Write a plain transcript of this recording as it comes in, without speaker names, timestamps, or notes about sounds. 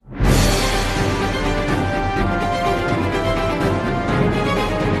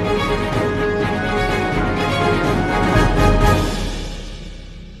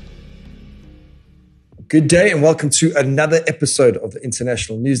Good day and welcome to another episode of the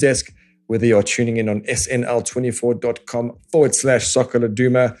International News Desk. Whether you're tuning in on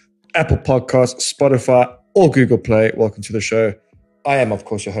snl24.com/Soccer Apple Podcasts, Spotify, or Google Play, welcome to the show. I am, of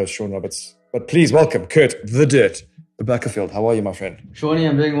course, your host, Sean Roberts. But please welcome Kurt the Dirt Beckerfield. How are you, my friend? Shawnee,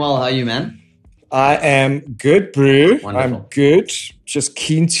 I'm doing well. How are you, man? I am good, bro. Wonderful. I'm good. Just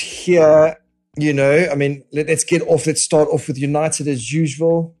keen to hear, let's start off with United as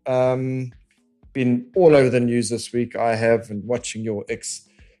usual. Been all over the news this week. I have, and watching your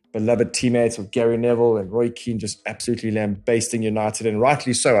ex-beloved teammates of Gary Neville and Roy Keane just absolutely lambasting United, and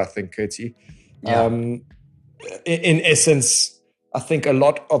rightly so, I think, Curtie. Yeah. In essence, I think a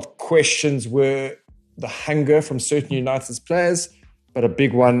lot of questions were the hunger from certain United's players, but a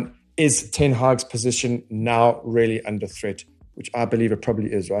big one, is Ten Hag's position now really under threat? Which I believe it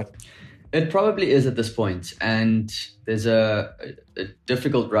probably is, right? It probably is at this point, and there's a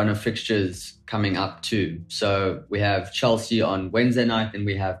difficult run of fixtures coming up too. So we have Chelsea on Wednesday night, and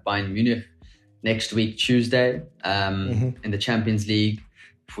we have Bayern Munich next week, Tuesday, in the Champions League.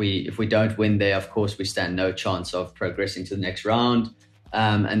 If we don't win there, of course, we stand no chance of progressing to the next round.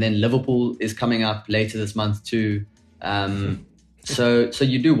 And then Liverpool is coming up later this month too. So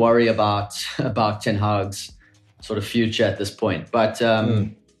you do worry about Ten Hag's sort of future at this point, but.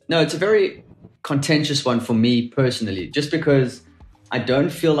 No, it's a very contentious one for me personally, just because I don't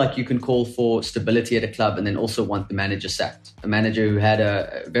feel like you can call for stability at a club and then also want the manager sacked, a manager who had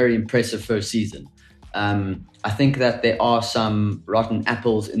a very impressive first season. I think that there are some rotten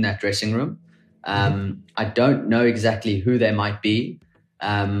apples in that dressing room. I don't know exactly who they might be,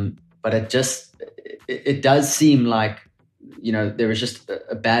 but it does seem like, there is just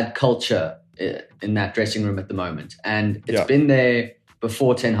a bad culture in that dressing room at the moment. And it's been there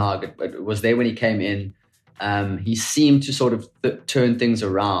before Ten Hag. It was there when he came in. He seemed to sort of turn things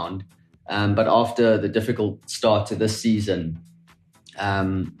around. But after the difficult start to this season,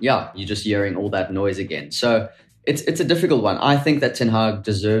 you're just hearing all that noise again. So it's a difficult one. I think that Ten Hag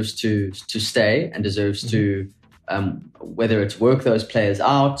deserves to stay and deserves to, whether it's work those players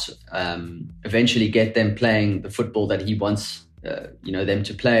out, eventually get them playing the football that he wants them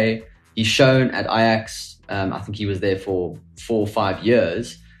to play. He's shown at Ajax, I think he was there for 4 or 5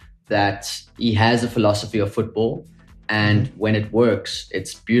 years, that he has a philosophy of football. And when it works,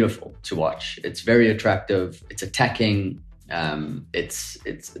 it's beautiful to watch. It's very attractive. It's attacking. It's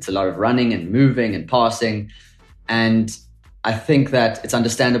a lot of running and moving and passing. And I think that it's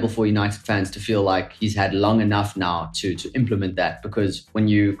understandable for United fans to feel like he's had long enough now to implement that. Because when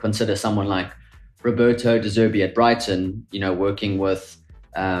you consider someone like Roberto De Zerbi at Brighton, working with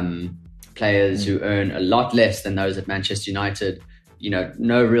players who earn a lot less than those at Manchester United,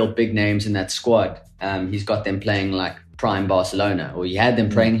 no real big names in that squad. He's got them playing like prime Barcelona, or he had them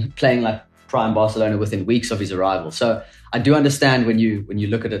playing like prime Barcelona within weeks of his arrival. So I do understand when you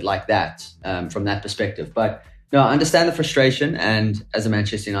look at it like that, from that perspective. But no, I understand the frustration, and as a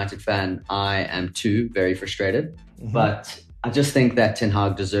Manchester United fan, I am too very frustrated. But I just think that Ten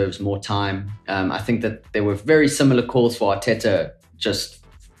Hag deserves more time. I think that there were very similar calls for Arteta just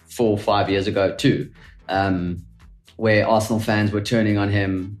 4 or 5 years ago too, where Arsenal fans were turning on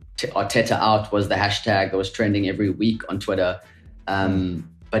him. Arteta out was the hashtag that was trending every week on Twitter.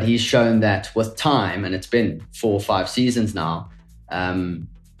 But he's shown that with time, and it's been 4 or 5 seasons now,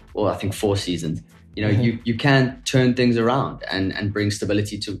 or I think 4 seasons, you can turn things around and bring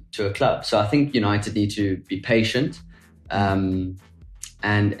stability to a club. So I think United need to be patient, and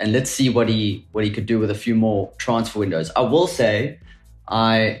let's see what he could do with a few more transfer windows. I will say,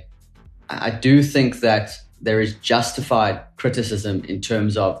 I do think that there is justified criticism in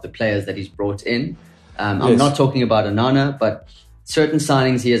terms of the players that he's brought in. I'm not talking about Onana, but certain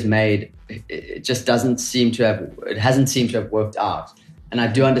signings he has made, it just hasn't seemed to have worked out. And I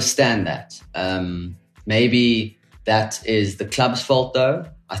do understand that. Maybe that is the club's fault, though.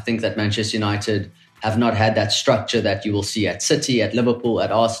 I think that Manchester United have not had that structure that you will see at City, at Liverpool,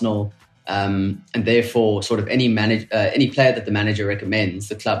 at Arsenal. And therefore, sort of any player that the manager recommends,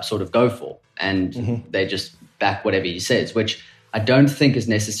 the club sort of go for, and they just back whatever he says, which I don't think is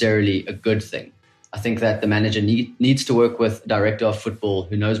necessarily a good thing. I think that the manager needs to work with a director of football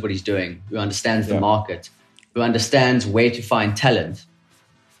who knows what he's doing, who understands the market, who understands where to find talent.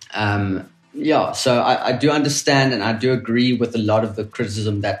 So I do understand, and I do agree with a lot of the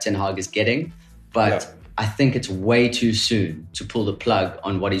criticism that Ten Hag is getting, but I think it's way too soon to pull the plug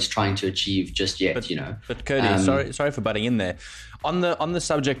on what he's trying to achieve just yet, But Cody, sorry for butting in there. On the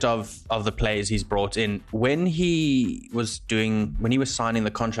subject of the players he's brought in, when he was signing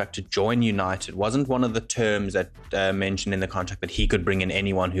the contract to join United, wasn't one of the terms that mentioned in the contract that he could bring in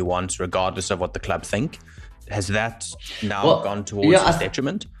anyone who wants, regardless of what the club think? Has that now gone towards his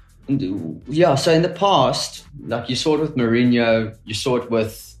detriment? Yeah, so in the past, like you saw it with Mourinho, you saw it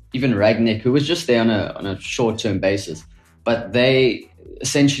with even Ragnick, who was just there on a short-term basis. But they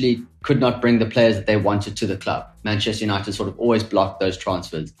essentially could not bring the players that they wanted to the club. Manchester United sort of always blocked those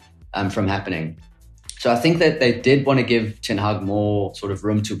transfers from happening. So I think that they did want to give Ten Hag more sort of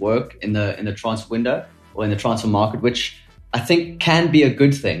room to work in the transfer window or in the transfer market, which I think can be a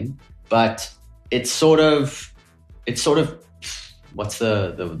good thing. But it's sort of what's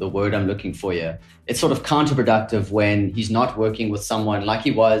the word I'm looking for here? It's sort of counterproductive when he's not working with someone like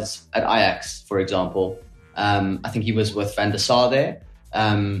he was at Ajax, for example. I think he was with Van der Sar there.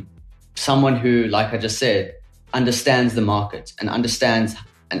 Someone who, like I just said, understands the market and understands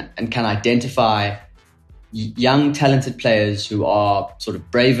and can identify young, talented players who are sort of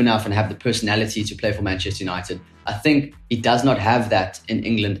brave enough and have the personality to play for Manchester United. I think he does not have that in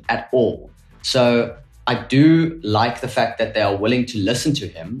England at all. So I do like the fact that they are willing to listen to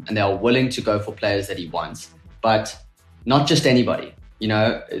him and they are willing to go for players that he wants, but not just anybody. You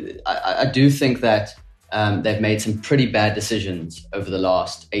know, I do think that they've made some pretty bad decisions over the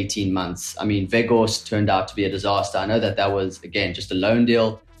last 18 months. I mean, Weghorst turned out to be a disaster. I know that was, again, just a loan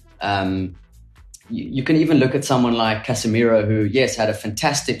deal. You can even look at someone like Casemiro, who, yes, had a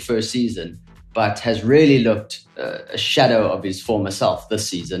fantastic first season, but has really looked a shadow of his former self this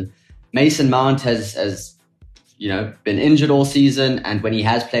season. Mason Mount has been injured all season, and when he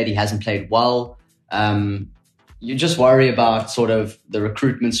has played, he hasn't played well. You just worry about sort of the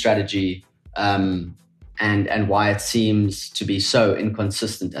recruitment strategy and why it seems to be so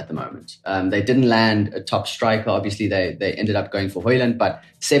inconsistent at the moment. They didn't land a top striker. Obviously, they ended up going for Højlund, but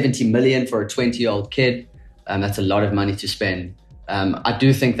 70 million for a 20-year-old kid, that's a lot of money to spend. I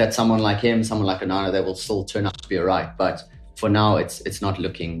do think that someone like him, someone like Onana, they will still turn out to be all right, but for now, it's not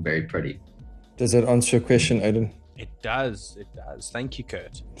looking very pretty. Does that answer your question, Aidan? It does. Thank you,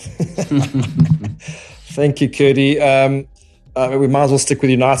 Kurt. Thank you, Curdy. We might as well stick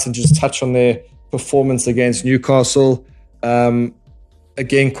with United and just touch on their performance against Newcastle.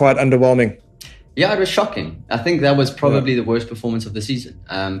 Again, quite underwhelming. Yeah, it was shocking. I think that was probably the worst performance of the season.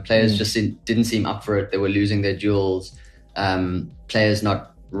 Players just didn't seem up for it. They were losing their duels. Players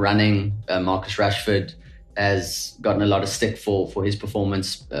not running. Marcus Rashford has gotten a lot of stick for his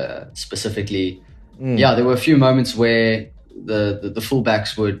performance specifically. Yeah, there were a few moments where the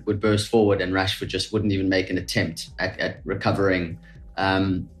fullbacks would burst forward and Rashford just wouldn't even make an attempt at recovering.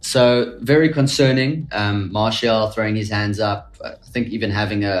 So very concerning. Martial throwing his hands up. I think even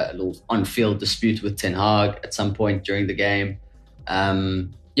having a little on-field dispute with Ten Hag at some point during the game.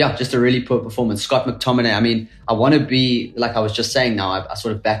 Just a really poor performance. Scott McTominay, I mean, I want to be, like I was just saying now, I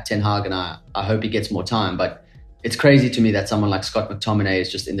sort of back Ten Hag and I hope he gets more time, but it's crazy to me that someone like Scott McTominay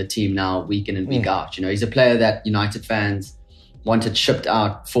is just in the team now week in and week out. You know, he's a player that United fans wanted shipped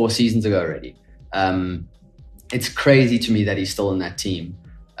out 4 seasons ago already. It's crazy to me that he's still in that team.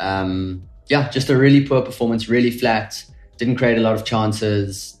 Just a really poor performance, really flat, didn't create a lot of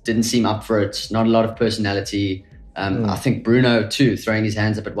chances, didn't seem up for it, not a lot of personality. I think Bruno too, throwing his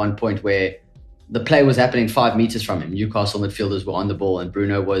hands up at one point where the play was happening 5 meters from him. Newcastle midfielders were on the ball and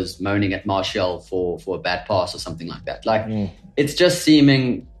Bruno was moaning at Martial for a bad pass or something like that. It's just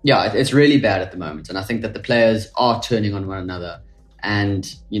seeming, it's really bad at the moment. And I think that the players are turning on one another.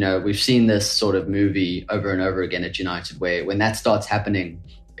 And, you know, we've seen this sort of movie over and over again at United where when that starts happening,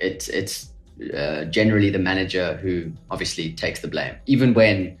 it's generally the manager who obviously takes the blame, even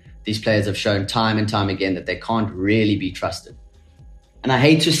when these players have shown time and time again that they can't really be trusted. And I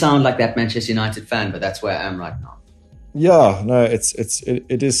hate to sound like that Manchester United fan, but that's where I am right now. Yeah, no,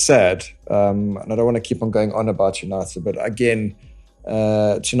 it is sad. And I don't want to keep on going on about United, but again,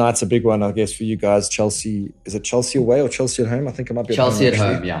 tonight's a big one, I guess, for you guys. Chelsea, is it Chelsea away or Chelsea at home? I think it might be Chelsea at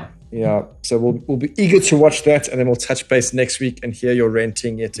home, yeah. Yeah, so we'll be eager to watch that, and then we'll touch base next week and hear your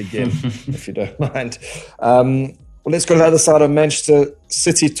ranting yet again, if you don't mind. Well, let's go to the other side of Manchester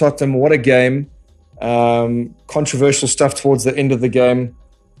City, Tottenham. What a game. Controversial stuff towards the end of the game.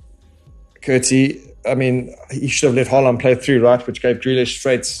 Curty, I mean, he should have let Haaland play through, right? Which gave Grealish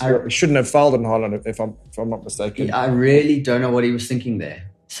straight. He shouldn't have fouled on Haaland, if I'm not mistaken. I really don't know what he was thinking there,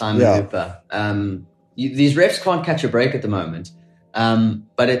 Simon Hooper. These refs can't catch a break at the moment.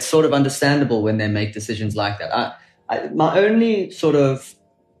 But it's sort of understandable when they make decisions like that. The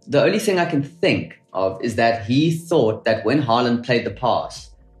only thing I can think of is that he thought that when Haaland played the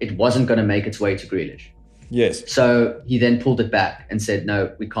pass, it wasn't going to make its way to Grealish. Yes. So he then pulled it back and said,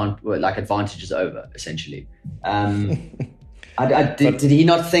 no, we can't, like, advantage is over, essentially. Did he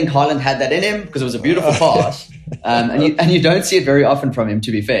not think Haaland had that in him? Because it was a beautiful pass. And you don't see it very often from him,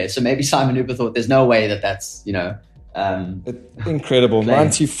 to be fair. So maybe Simon Hooper thought there's no way that's, incredible. Playing.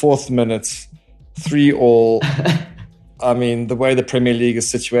 94th minute, 3-3. I mean, the way the Premier League is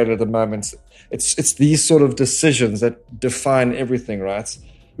situated at the moment, it's these sort of decisions that define everything, right?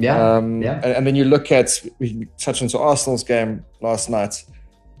 Yeah. And then you look at, we touched into Arsenal's game last night.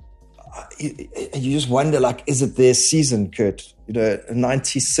 You just wonder, like, is it their season, Kurt? A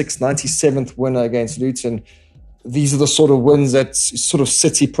 96th, 97th winner against Luton. These are the sort of wins that sort of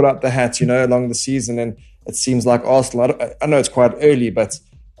City put up the hat, along the season. And it seems like Arsenal, I know it's quite early, but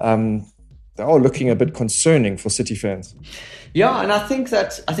they are looking a bit concerning for City fans. Yeah, and I think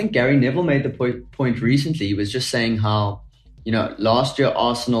Gary Neville made the point recently. He was just saying how, last year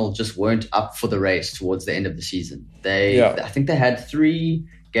Arsenal just weren't up for the race towards the end of the season. I think they had 3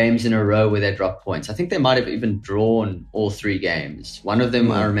 games in a row where they dropped points. I think they might have even drawn all 3 games. One of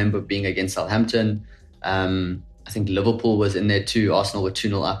them I remember being against Southampton. I think Liverpool was in there too. Arsenal were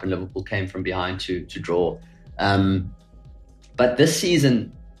 2-0 up and Liverpool came from behind to draw. But this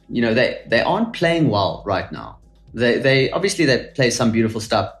season, they aren't playing well right now. They obviously they play some beautiful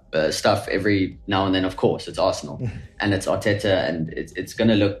stuff every now and then. Of course, it's Arsenal and it's Arteta, and it's going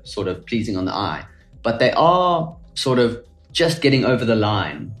to look sort of pleasing on the eye. But they are sort of just getting over the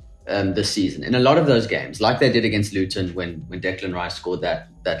line this season in a lot of those games, like they did against Luton when Declan Rice scored that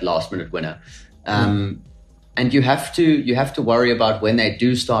last minute winner. And you have to worry about when they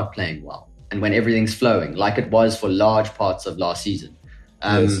do start playing well and when everything's flowing, like it was for large parts of last season.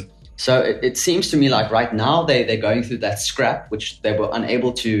 Yes. So it seems to me like right now they're going through that scrap, which they were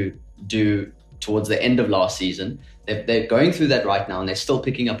unable to do towards the end of last season. They're going through that right now, and they're still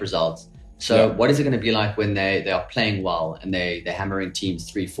picking up results. So what is it going to be like when they are playing well and they're hammering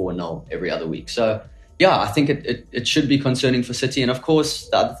teams 3-4-0 every other week? So yeah, I think it should be concerning for City. And of course,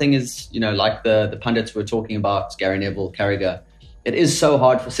 the other thing is, like the pundits were talking about, Gary Neville, Carragher, it is so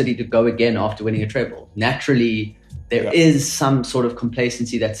hard for City to go again after winning a treble. Naturally, there is some sort of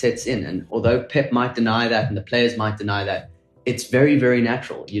complacency that sets in. And although Pep might deny that and the players might deny that, it's very, very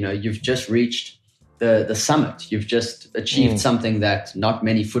natural. You've just reached the summit. You've just achieved something that not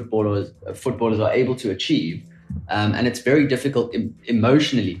many footballers are able to achieve. And it's very difficult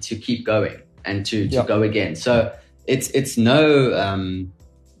emotionally to keep going and to go again. So it's no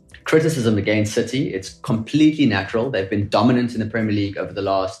criticism against City. It's completely natural. They've been dominant in the Premier League over the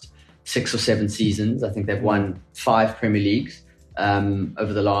last 6 or 7 seasons. I think they've won 5 Premier Leagues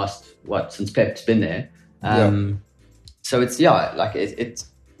over the last, since Pep's been there. So it's, it's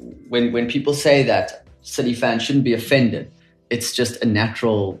when people say that City fans shouldn't be offended, it's just a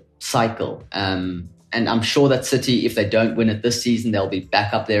natural cycle. And I'm sure that City, if they don't win it this season, they'll be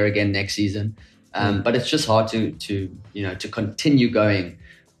back up there again next season. But it's just hard to continue going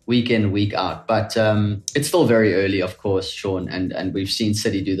week in, week out. But it's still very early, of course, Sean. And we've seen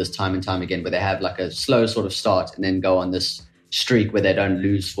City do this time and time again, where they have like a slow sort of start and then go on this streak where they don't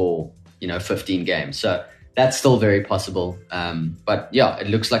lose for, 15 games. So that's still very possible. But yeah, it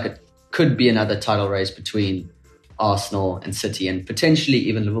looks like it could be another title race between Arsenal and City and potentially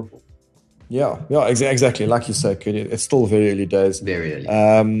even Liverpool. Yeah, exactly. Like you said, it's still very early days. Very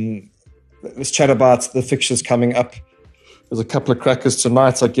early. Let's chat about the fixtures coming up. There's a couple of crackers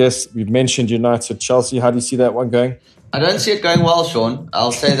tonight, I guess. We've mentioned United, Chelsea. How do you see that one going? I don't see it going well, Sean.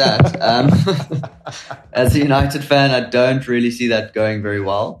 I'll say that. As a United fan, I don't really see that going very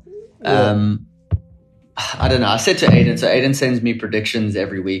well. I don't know. I said to Aiden, so Aiden sends me predictions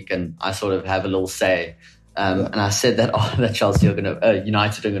every week, and I sort of have a little say. And I said that Chelsea are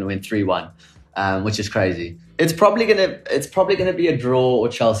United are going to win 3-1, which is crazy. It's probably gonna be a draw, or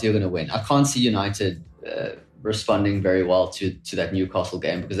Chelsea are going to win. I can't see United responding very well to that Newcastle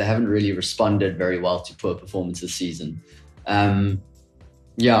game, because they haven't really responded very well to poor performance this season. I'll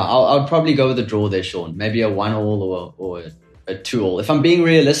probably go with a draw there, Sean. Maybe a 1-1 or a 2-2. If I'm being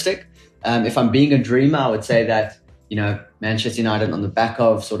realistic, if I'm being a dreamer, I would say that, Manchester United, on the back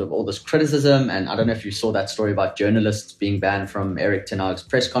of sort of all this criticism, and I don't know if you saw that story about journalists being banned from Erik ten Hag's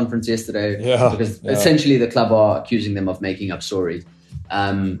press conference yesterday, because essentially the club are accusing them of making up stories.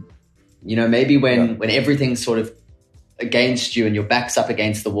 Maybe when everything's sort of against you and your back's up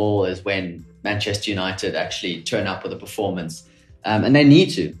against the wall is when Manchester United actually turn up with a performance. And they need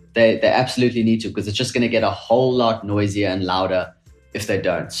to. They absolutely need to, because it's just going to get a whole lot noisier and louder if they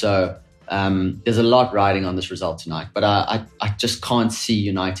don't. So there's a lot riding on this result tonight. But I just can't see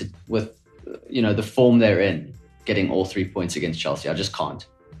United with, the form they're in, getting all 3 points against Chelsea. I just can't.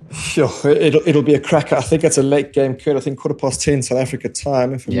 Sure, it'll be a cracker. I think it's a late game, Kurt. I think 10:15 South Africa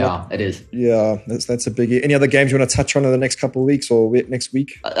time. It is. Yeah, that's a biggie. Any other games you want to touch on in the next couple of weeks or next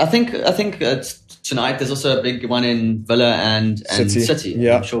week? I think tonight there's also a big one in Villa and City.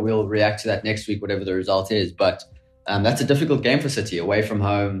 Yeah. I'm sure we'll react to that next week, whatever the result is. But that's a difficult game for City away from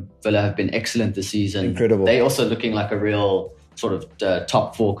home. Villa have been excellent this season. Incredible. They also looking like a real sort of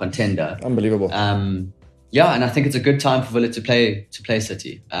top 4 contender. Unbelievable. Yeah, and I think it's a good time for Villa to play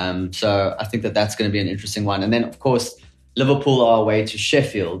City. So I think that's going to be an interesting one. And then, of course, Liverpool are away to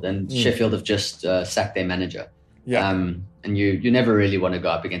Sheffield, and Sheffield have just sacked their manager. Yeah. And you never really want to go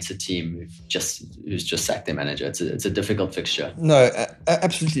up against a team who's just sacked their manager. It's a difficult fixture. No,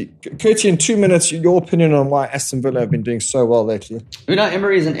 absolutely. Curtie, in 2 minutes, your opinion on why Aston Villa have been doing so well lately? Unai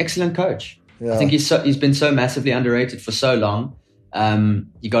Emery is an excellent coach. Yeah. I think he's been so massively underrated for so long.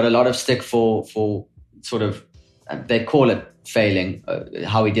 He got a lot of stick for sort of, they call it failing,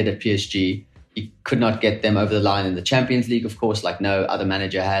 how he did at PSG. He could not get them over the line in the Champions League, of course, like no other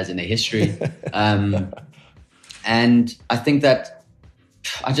manager has in their history. And I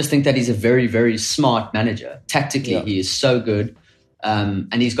just think that he's a very, very smart manager. Tactically, He is so good.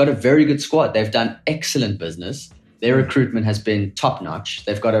 And he's got a very good squad. They've done excellent business. Their recruitment has been top notch.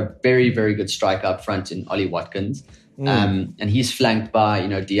 They've got a very, very good striker up front in Ollie Watkins. And he's flanked by,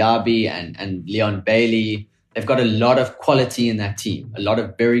 Diaby and Leon Bailey. They've got a lot of quality in that team, a lot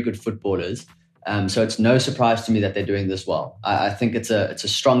of very good footballers. So it's no surprise to me that they're doing this well. I think it's a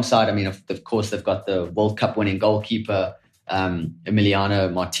strong side. I mean, of course, they've got the World Cup winning goalkeeper,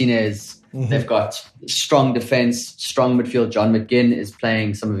 Emiliano Martinez. Mm-hmm. They've got strong defense, strong midfield. John McGinn is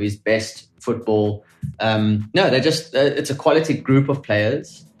playing some of his best football. It's a quality group of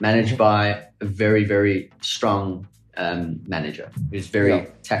players managed by a very, very strong manager who's very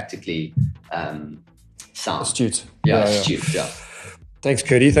tactically sound. Astute. Astute. Yeah. Thanks,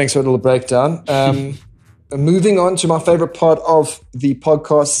 Cody. Thanks for a little breakdown. Moving on to my favorite part of the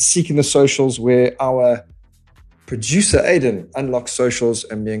podcast, Seeking the Socials, where our producer, Aiden, unlocks socials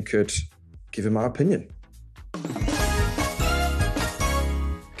and me and Kurt give him our opinion.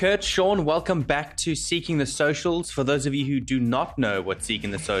 Kurt, Sean, welcome back to Seeking the Socials. For those of you who do not know what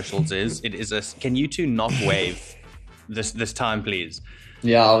Seeking the Socials is, can you two not wave this time, please?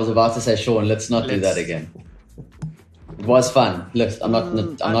 Yeah, I was about to say, Sean, let's not do that again. It was fun. Look, I'm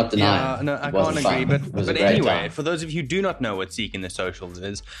not denying. I can't agree. But anyway, for those of you who do not know what Seeking the Socials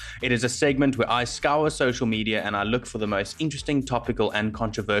is, it is a segment where I scour social media and I look for the most interesting, topical, and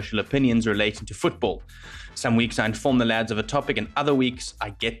controversial opinions relating to football. Some weeks I inform the lads of a topic, and other weeks I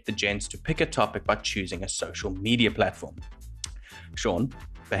get the gents to pick a topic by choosing a social media platform. Sean,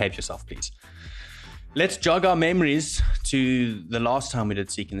 behave yourself, please. Let's jog our memories to the last time we did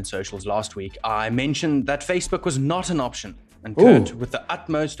Seeking the Socials last week. I mentioned that Facebook was not an option. And Kurt, with the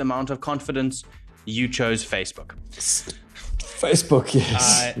utmost amount of confidence, you chose Facebook. Facebook,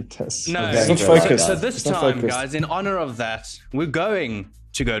 yes. It's not focused. So this time, guys, in honor of that, we're going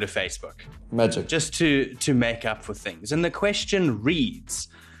to go to Facebook. Magic. Just to make up for things. And the question reads,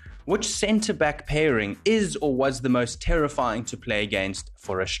 which centre-back pairing is or was the most terrifying to play against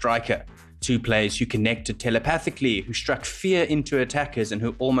for a striker? Two players who connected telepathically, who struck fear into attackers, and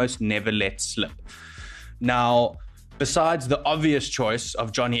who almost never let slip. Now, besides the obvious choice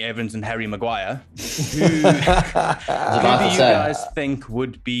of Johnny Evans and Harry Maguire, who do you guys think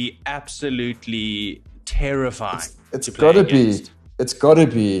would be absolutely terrifying? It's got to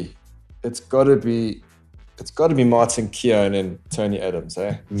be Martin Keown and Tony Adams,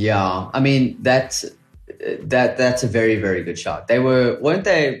 eh? Yeah, I mean that's a very, very good shot.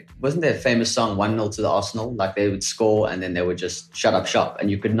 Wasn't there a famous song 1-0 to the Arsenal? Like they would score and then they would just shut up shop and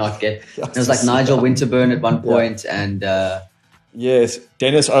you could not get. It was like Nigel Winterburn at one point and yes,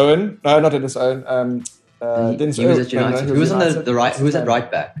 Dennis Owen. No, not Dennis Owen. Dennis he was at United. Who was on the right? Who was at right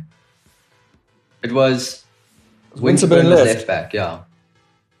back? It was Winterburn left back. Yeah,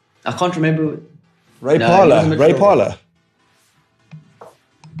 I can't remember. Ray Parlour.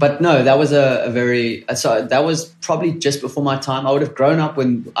 But no, that was that was probably just before my time. I would have grown up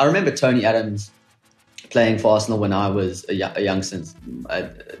when I remember Tony Adams playing for Arsenal when I was a youngster,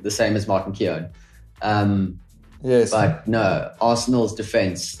 the same as Martin Keown. Yes. But no, Arsenal's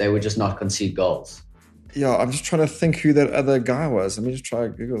defense, they would just not concede goals. Yeah, I'm just trying to think who that other guy was. Let me just try to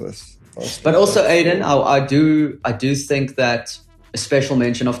Google this. But also, Aiden, I do think that a special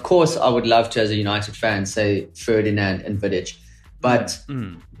mention, of course, I would love to, as a United fan, say Ferdinand and Vidic. But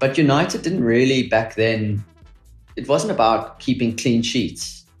United didn't really back then. It wasn't about keeping clean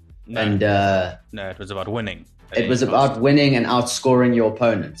sheets. No, it was about winning. It was about winning and outscoring your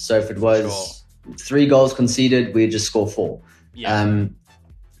opponent. So if it was 3 goals conceded, we'd just score 4. Yeah.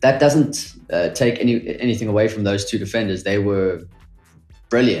 that doesn't take anything away from those two defenders. They were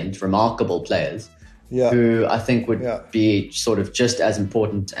brilliant, remarkable players who I think would be sort of just as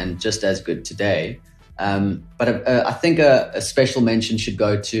important and just as good today. But I think a special mention should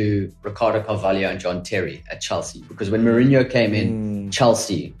go to Ricardo Carvalho and John Terry at Chelsea, because when Mourinho came in,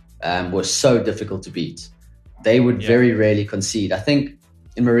 Chelsea was so difficult to beat. They would very rarely concede. I think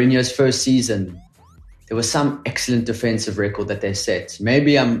in Mourinho's first season, there was some excellent defensive record that they set.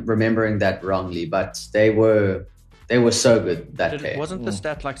 Maybe I'm remembering that wrongly, but they were so good that pair. Wasn't the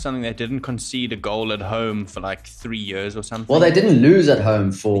stat like something they didn't concede a goal at home for like 3 years or something? Well, they didn't lose at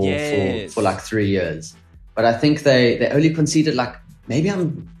home for like 3 years. But I think they only conceded like, maybe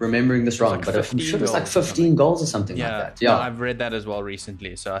I'm remembering this wrong, but I'm sure it was like 15 goals or something like that. Yeah, no, I've read that as well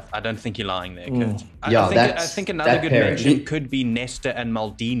recently, so I don't think you're lying there, Kurt. I think another good mention could be Nesta and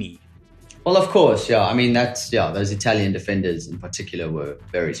Maldini. Well, of course, yeah. I mean, those Italian defenders in particular were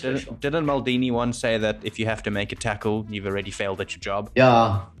very special. Didn't Maldini once say that if you have to make a tackle, you've already failed at your job?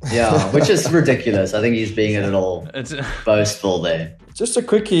 Yeah, which is ridiculous. I think he's being a little boastful there. Just a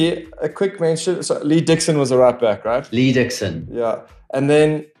quick mention. So Lee Dixon was a right back, right? Lee Dixon. Yeah. And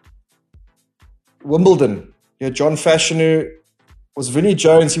then Wimbledon. John Fashanu. Was Vinnie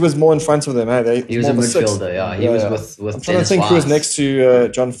Jones? He was more in front of them. Hey? He was a midfielder. Yeah, he was with. I'm trying to think who was next to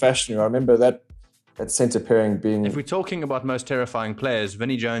John Fashanu. I remember that centre pairing being. If we're talking about most terrifying players,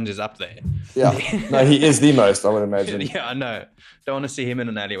 Vinnie Jones is up there. Yeah, no, he is the most. I would imagine. Yeah, I know. Don't want to see him in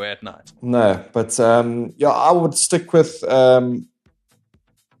an alleyway at night. No, but I would stick with. I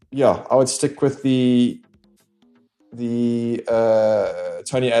would stick with the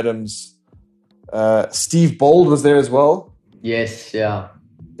Tony Adams. Steve Bold was there as well. Yes, yeah.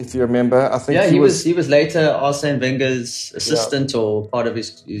 If you remember, I think he was later Arsene Wenger's assistant or part of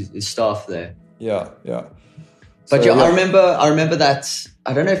his staff there. Yeah. But I remember that.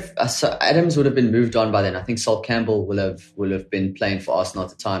 I don't know if Adams would have been moved on by then. I think Sol Campbell will have been playing for Arsenal at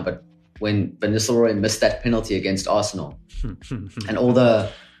the time. But when Van Nistelrooy missed that penalty against Arsenal, and all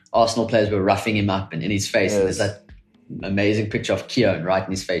the Arsenal players were roughing him up and in his face, and there's that amazing picture of Keown right in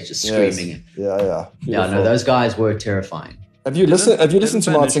his face, just screaming. Yeah. No, those guys were terrifying. Have you listened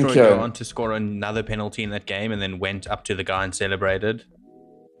to Martin Keown? Go on to score another penalty in that game and then went up to the guy and celebrated?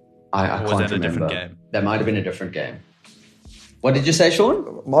 I can't remember. A different game? That might have been a different game. What did you say,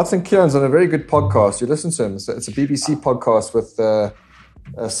 Sean? Martin Keown's on a very good podcast. You listen to him. It's a BBC podcast with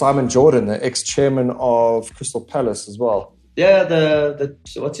Simon Jordan, the ex-chairman of Crystal Palace as well. Yeah, the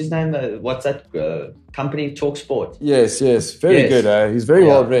what's his name? What's that company? Talk Sport. Yes. Very good. He's very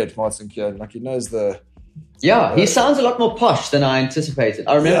well read, Martin Keown. Like he knows the... Yeah, he sounds a lot more posh than I anticipated.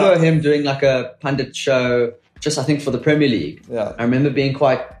 I remember him doing like a pundit show, just I think for the Premier League. Yeah. I remember being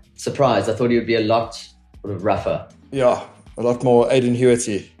quite surprised. I thought he would be a lot sort of rougher. Yeah, a lot more Aidan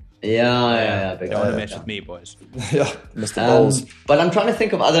Huerty. Yeah. Don't want to mess with me, boys. Yeah, Mr. Bowles. But I'm trying to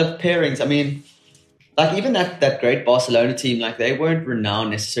think of other pairings. I mean, like even that great Barcelona team, like they weren't renowned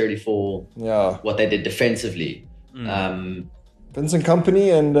necessarily for what they did defensively. Vincent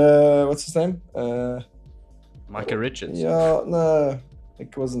Kompany and what's his name? Micah Richards. Yeah, no,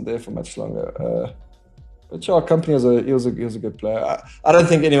 it wasn't there for much longer. But Kompany was a good player. I don't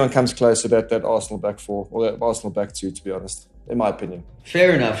think anyone comes close to that Arsenal back four or that Arsenal back two, to be honest, in my opinion.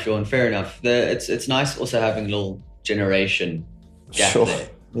 Fair enough, Sean. Fair enough. It's nice also having a little generation gap there.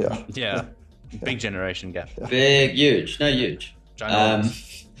 Yeah. Big generation gap. Yeah. Big, huge.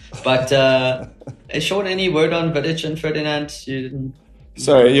 Ginormous. But Sean, any word on Vidic and Ferdinand?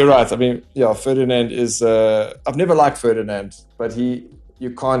 Sorry, you're right. I mean, Ferdinand is... I've never liked Ferdinand, but you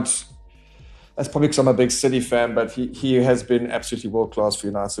can't... That's probably because I'm a big City fan, but he has been absolutely world-class for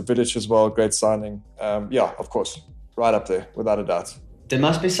United. Vidic as well, great signing. Of course. Right up there, without a doubt. There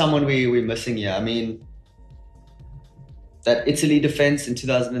must be someone we're missing here. I mean, that Italy defense in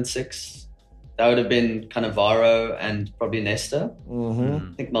 2006, that would have been Cannavaro and probably Nesta.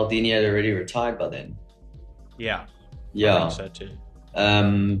 Mm-hmm. I think Maldini had already retired by then. Yeah. I think so too.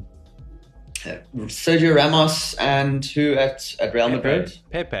 Sergio Ramos and who at Real Madrid?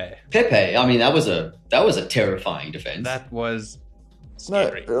 Pepe. I mean, that was a terrifying defense. That was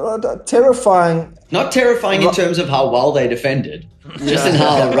scary. Terrifying. Not terrifying in terms of how well they defended, just in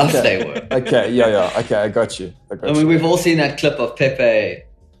how rough they were. Okay, Okay, I got you. I mean, we've all seen that clip of Pepe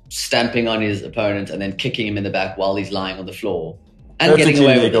stamping on his opponent and then kicking him in the back while he's lying on the floor and getting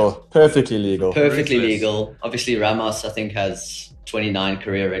away with it. Perfectly legal. Perfectly legal. Obviously, Ramos, I think, has 29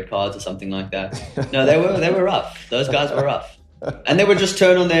 career red cards or something like that. No, they were rough. Those guys were rough. And they would just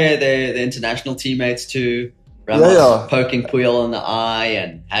turn on their international teammates too. Ramos poking Puyol in the eye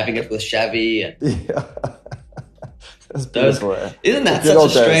and having it with Xavi. That's beautiful. Isn't that such a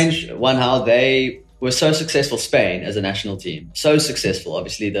strange one? How they were so successful, Spain as a national team, so successful.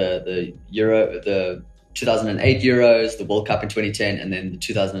 Obviously, the 2008 Euros, the World Cup in 2010, and then the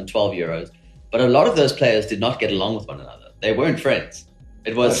 2012 Euros. But a lot of those players did not get along with one another. They weren't friends.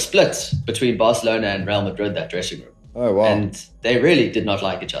 It was split between Barcelona and Real Madrid, that dressing room. Oh, wow. And they really did not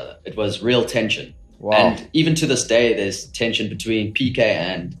like each other. It was real tension. Wow. And even to this day, there's tension between PK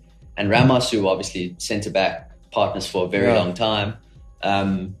and Ramos, who obviously centre-back partners for a very long time.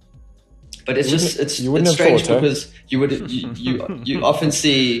 But it's strange because you often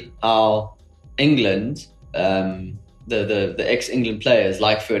see how England, the ex-England players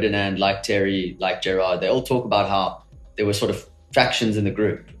like Ferdinand, like Terry, like Gerrard, they all talk about how there were sort of factions in the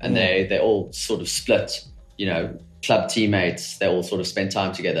group and they all sort of split, club teammates, they all sort of spent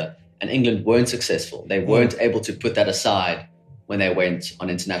time together. And England weren't successessel. They weren't able to put that aside when they went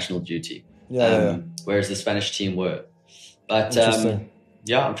on international duty. Whereas the Spanish team were. But I'm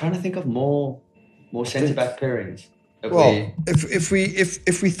trying to think of more centre-back pairings. If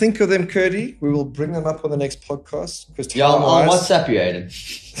we think of them, Curdy, we will bring them up on the next podcast. I'll WhatsApp you, Aiden.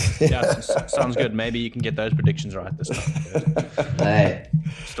 Sounds good. Maybe you can get those predictions right this time. Hey.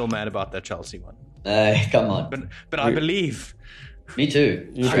 Still mad about that Chelsea one. Hey, come on. But I believe. Me too.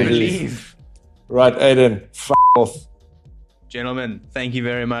 I believe. Right, Aiden. F*** off. Gentlemen, thank you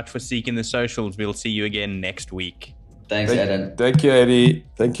very much for seeking the socials. We'll see you again next week. Thanks, Aiden. Thank you, Eddie.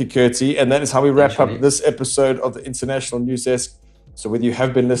 Thank you, Curty. And that is how we wrap up this episode of the International News Desk. So whether you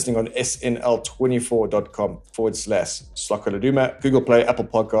have been listening on snl24.com/Slakaladuma, Google Play, Apple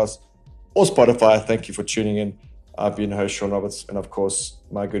Podcasts, or Spotify, thank you for tuning in. I've been your host, Sean Roberts, and of course,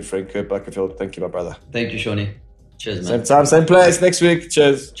 my good friend, Kurt Buckerfield. Thank you, my brother. Thank you, Shawnee. Cheers, man. Same time, same place next week.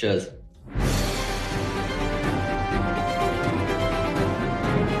 Cheers. Cheers.